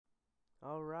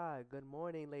All right, good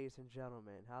morning, ladies and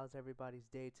gentlemen. How's everybody's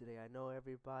day today? I know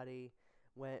everybody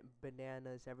went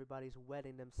bananas. Everybody's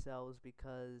wetting themselves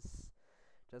because,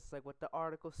 just like what the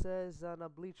article says on a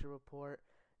Bleacher Report,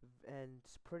 and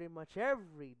pretty much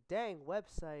every dang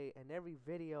website and every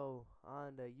video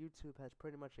on the YouTube has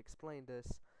pretty much explained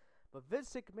this. But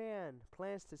Vince McMahon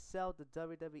plans to sell the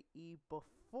WWE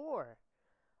before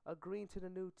agreeing to the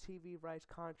new TV rights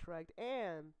contract,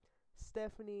 and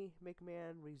Stephanie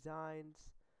McMahon resigns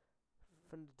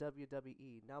from the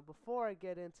WWE. Now, before I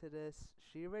get into this,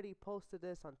 she already posted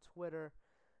this on Twitter.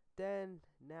 Then,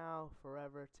 now,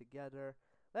 forever together.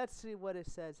 Let's see what it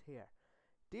says here.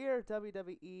 Dear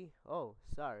WWE, oh,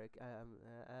 sorry,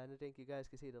 I didn't think you guys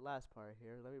could see the last part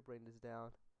here. Let me bring this down.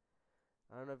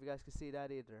 I don't know if you guys can see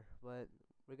that either, but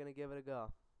we're gonna give it a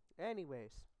go.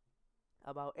 Anyways,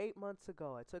 about 8 months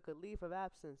ago, I took a leave of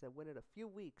absence and waited a few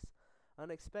weeks.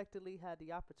 Unexpectedly, had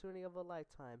the opportunity of a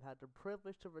lifetime. Had the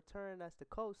privilege to return as the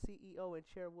co-CEO and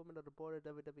chairwoman of the board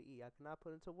of WWE. I cannot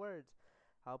put into words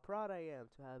how proud I am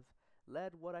to have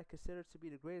led what I consider to be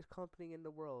the greatest company in the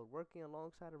world, working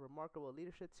alongside a remarkable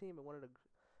leadership team and one of the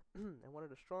and one of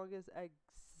the strongest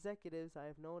executives I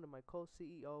have known in my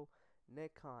co-CEO,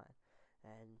 Nick Khan.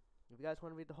 And if you guys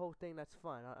want to read the whole thing, that's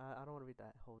fine. I don't want to read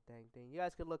that whole dang thing. You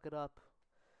guys can look it up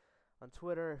on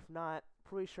Twitter. If not,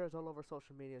 pretty sure it's all over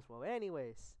social media as well.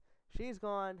 Anyways, she's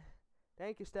gone.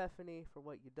 Thank you, Stephanie, for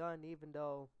what you done, even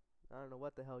though I don't know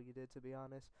what the hell you did, to be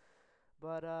honest.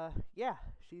 But, yeah,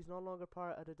 she's no longer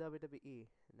part of the WWE.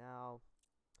 Now,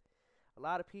 a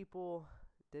lot of people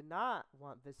did not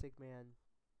want Vince McMahon,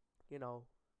 you know,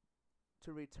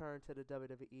 to return to the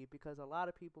WWE because a lot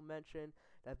of people mentioned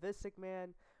that Vince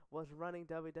McMahon was running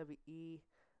WWE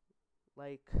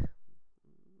like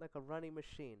like a running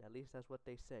machine. At least that's what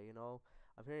they say, you know.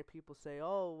 I'm hearing people say,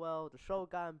 "Oh, well, the show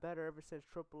gotten better ever since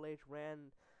Triple H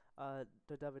ran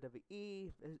the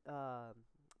WWE.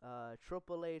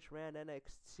 Triple H ran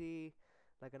NXT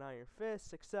like an iron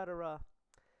fist, etc."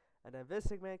 And then Vince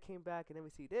McMahon came back, and then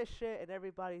we see this shit, and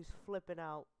everybody's flipping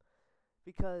out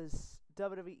because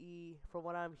WWE, from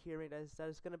what I'm hearing, is that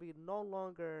it's going to be no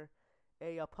longer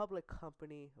a public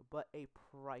company, but a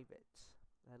private.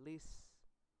 At least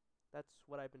that's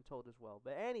what I've been told as well.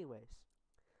 But anyways,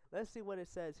 let's see what it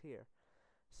says here.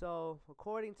 So,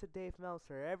 according to Dave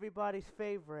Meltzer, everybody's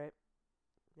favorite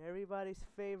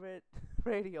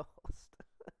radio host,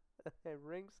 and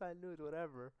Ringside News,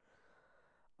 whatever.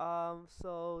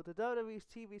 So the WWE's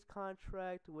TV's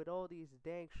contract with all these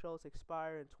dang shows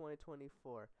expire in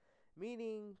 2024,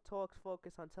 meaning talks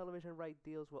focused on television right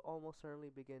deals will almost certainly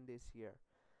begin this year.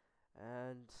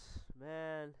 And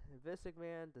man, Vince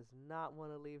McMahon does not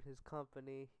want to leave his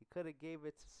company. He could have gave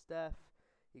it to Steph.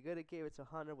 He could have gave it to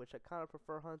Hunter, which I kind of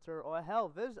prefer Hunter, or hell,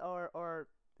 Vince, or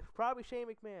probably Shane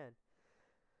McMahon.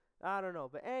 I don't know,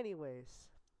 but anyways,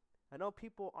 I know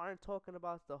people aren't talking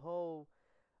about the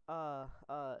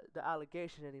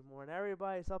allegation anymore, and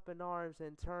everybody's up in arms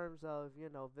in terms of, you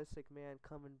know, Vince McMahon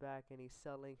coming back and he's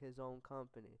selling his own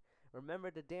company.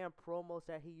 Remember the damn promos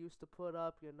that he used to put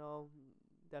up, you know,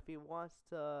 that if he wants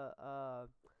to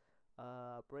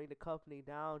bring the company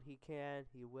down, he can,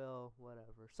 he will,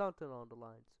 whatever, something along the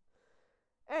lines.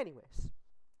 Anyways,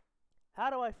 how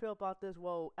do I feel about this?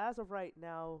 Well, as of right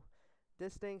now,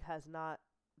 this thing has not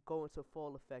gone into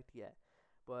full effect yet,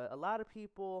 but a lot of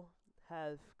people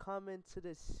have come into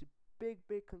this big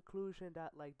conclusion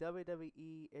that like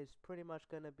WWE is pretty much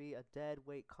gonna be a dead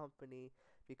weight company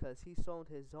because he sold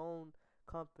his own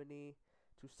company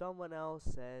to someone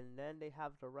else, and then they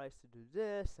have the rights to do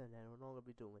this, and then we're not gonna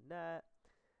be doing that.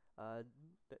 Uh,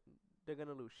 they're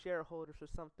gonna lose shareholders or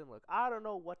something. Look, I don't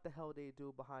know what the hell they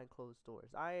do behind closed doors.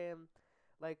 I am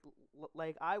like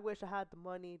I wish I had the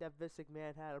money that Vince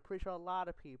McMahon had. I'm pretty sure a lot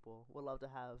of people would love to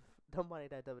have the money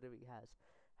that WWE has.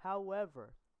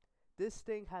 However, this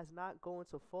thing has not gone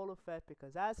into full effect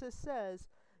because, as it says,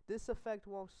 this effect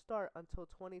won't start until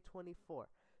 2024.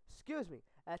 Excuse me,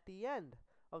 at the end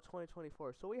of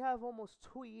 2024. So we have almost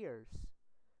 2 years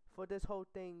for this whole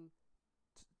thing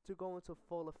to go into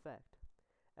full effect.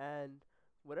 And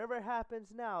whatever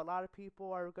happens now, a lot of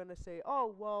people are gonna say,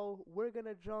 "Oh, well, we're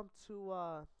gonna jump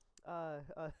to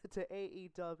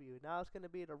AEW. Now it's gonna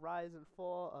be the rise and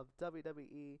fall of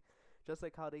WWE, just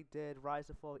like how they did rise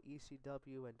and fall of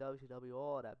ECW and WCW,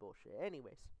 all that bullshit."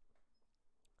 Anyways,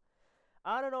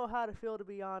 I don't know how to feel, to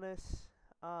be honest.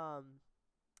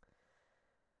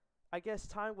 I guess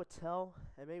time would tell,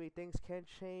 and maybe things can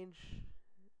change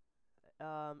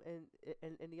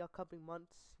in the upcoming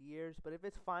months, years. But if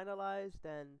it's finalized,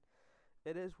 then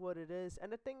it is what it is.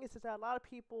 And the thing is that a lot of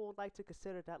people like to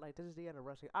consider that like this is the end of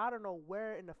wrestling. I don't know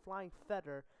where in the flying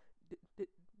feather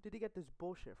did he get this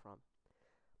bullshit from?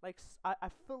 Like, I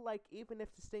feel like even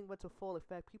if this thing went to full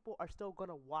effect, people are still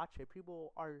gonna watch it.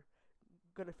 People are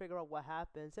gonna figure out what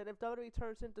happens. And if WWE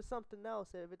turns into something else,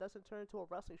 if it doesn't turn into a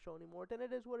wrestling show anymore, then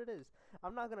it is what it is.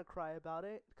 I'm not gonna cry about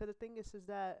it, because the thing is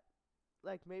that,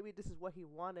 like, maybe this is what he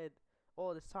wanted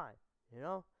all this time, you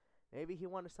know? Maybe he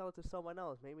wanted to sell it to someone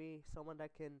else. Maybe someone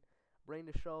that can bring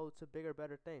the show to bigger,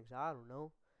 better things. I don't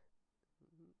know.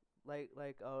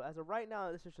 As of right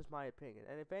now, this is just my opinion.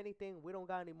 And if anything, we don't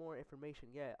got any more information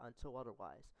yet until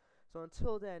otherwise. So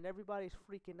until then, everybody's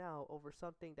freaking out over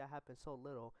something that happened so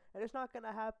little. And it's not going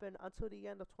to happen until the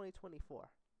end of 2024.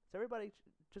 So everybody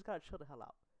just got to chill the hell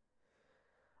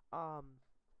out.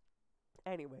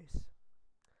 Anyways.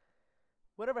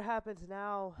 Whatever happens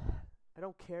now, I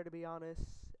don't care, to be honest.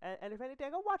 And if anything,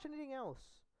 I go watch anything else.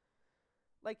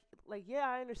 Yeah,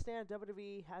 I understand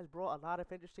WWE has brought a lot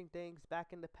of interesting things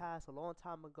back in the past, a long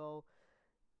time ago.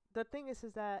 The thing is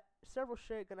that several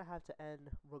shit gonna have to end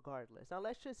regardless. Now,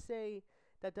 let's just say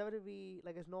that WWE,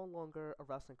 is no longer a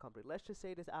wrestling company. Let's just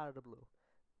say this out of the blue.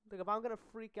 If I'm gonna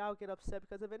freak out, get upset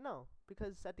because of it, no.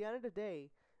 Because at the end of the day,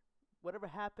 whatever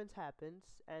happens, happens,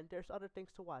 and there's other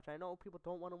things to watch. I know people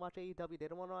don't want to watch AEW, they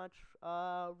don't want to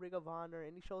watch Ring of Honor,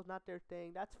 any show's not their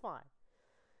thing, that's fine.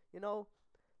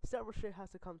 Several shit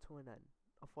has to come to an end,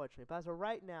 unfortunately. But as of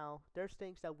right now, there's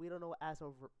things that we don't know as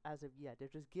of yet. They're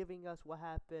just giving us what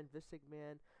happened. Vince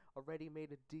McMahon already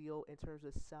made a deal in terms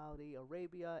of Saudi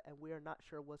Arabia, and we are not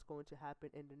sure what's going to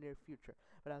happen in the near future.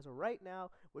 But as of right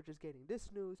now, we're just getting this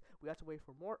news. We have to wait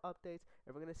for more updates,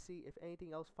 and we're going to see if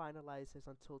anything else finalizes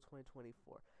until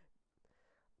 2024.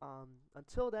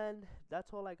 Until then,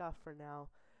 that's all I got for now.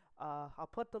 I'll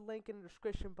put the link in the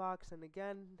description box, and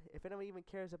again, if anyone even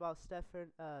cares about Stephanie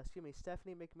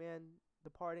McMahon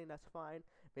departing, that's fine.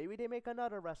 Maybe they make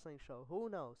another wrestling show. Who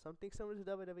knows? Something similar to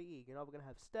WWE. We're gonna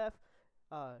have Steph,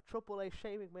 Triple A,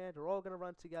 Shane McMahon. They're all gonna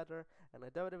run together, and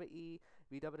like WWE,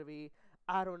 WWE.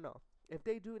 I don't know. If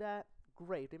they do that,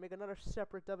 great. If they make another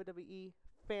separate WWE,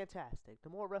 fantastic. The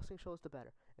more wrestling shows, the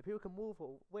better. If people can move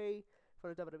away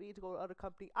from the WWE to go to other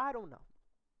company, I don't know.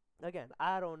 Again,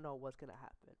 I don't know what's gonna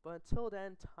happen, but until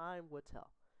then, time will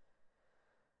tell.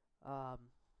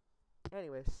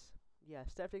 Anyways, yeah,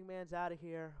 Steph McMahon's out of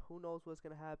here. Who knows what's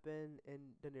gonna happen in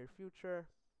the near future?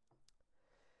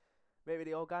 Maybe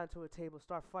they all got into a table,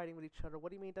 start fighting with each other.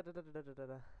 What do you mean? Da da da da da da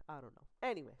da. I don't know.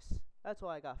 Anyways, that's all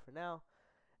I got for now,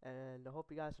 and I hope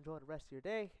you guys enjoy the rest of your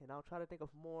day. And I'll try to think of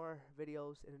more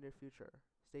videos in the near future.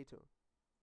 Stay tuned.